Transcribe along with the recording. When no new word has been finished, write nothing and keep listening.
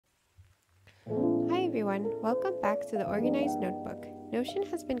Hi everyone, welcome back to the Organized Notebook. Notion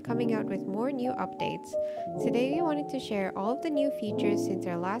has been coming out with more new updates. Today we wanted to share all of the new features since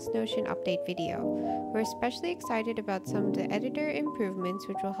our last Notion update video. We're especially excited about some of the editor improvements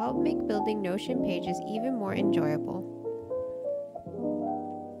which will help make building Notion pages even more enjoyable.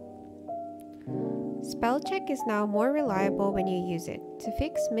 Spellcheck is now more reliable when you use it. To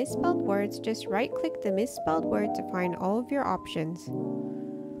fix misspelled words, just right-click the misspelled word to find all of your options.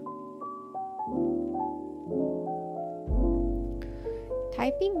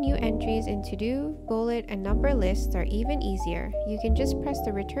 Typing new entries in to-do, bullet, and number lists are even easier. You can just press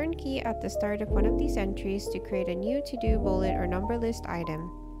the return key at the start of one of these entries to create a new to-do, bullet, or number list item.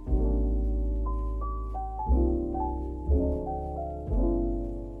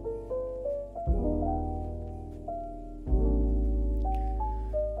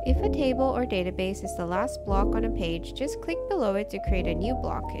 If a table or database is the last block on a page, just click below it to create a new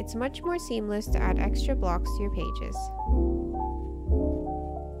block. It's much more seamless to add extra blocks to your pages.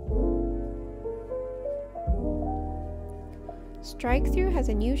 Strikethrough has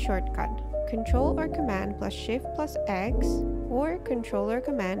a new shortcut, Control or Command plus Shift plus X, or Control or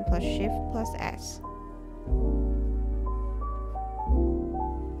Command plus Shift plus S.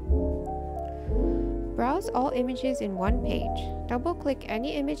 Browse all images in one page. Double-click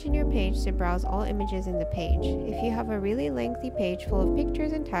any image in your page to browse all images in the page. If you have a really lengthy page full of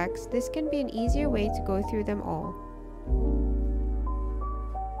pictures and text, this can be an easier way to go through them all.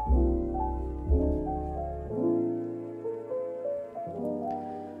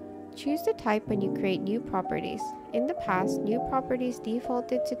 Choose the type when you create new properties. In the past, new properties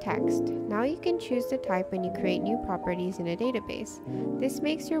defaulted to text. Now you can choose the type when you create new properties in a database. This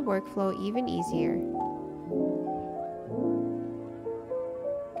makes your workflow even easier.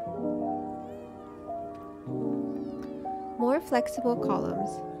 More flexible columns.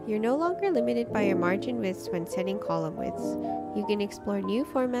 You're no longer limited by your margin widths when setting column widths. You can explore new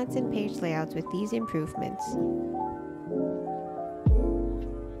formats and page layouts with these improvements.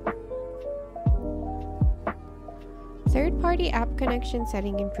 Third-party app connection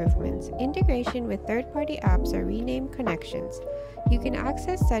setting improvements. Integration with third-party apps are renamed connections. You can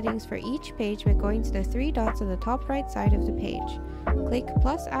access settings for each page by going to the three dots on the top right side of the page. Click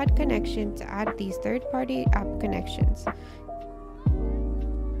plus add connection to add these third-party app connections.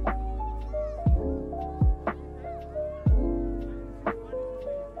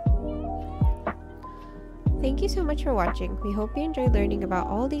 Thank you so much for watching. We hope you enjoyed learning about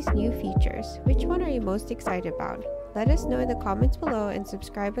all these new features. Which one are you most excited about? Let us know in the comments below and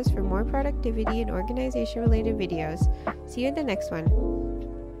subscribe us for more productivity and organization related videos. See you in the next one.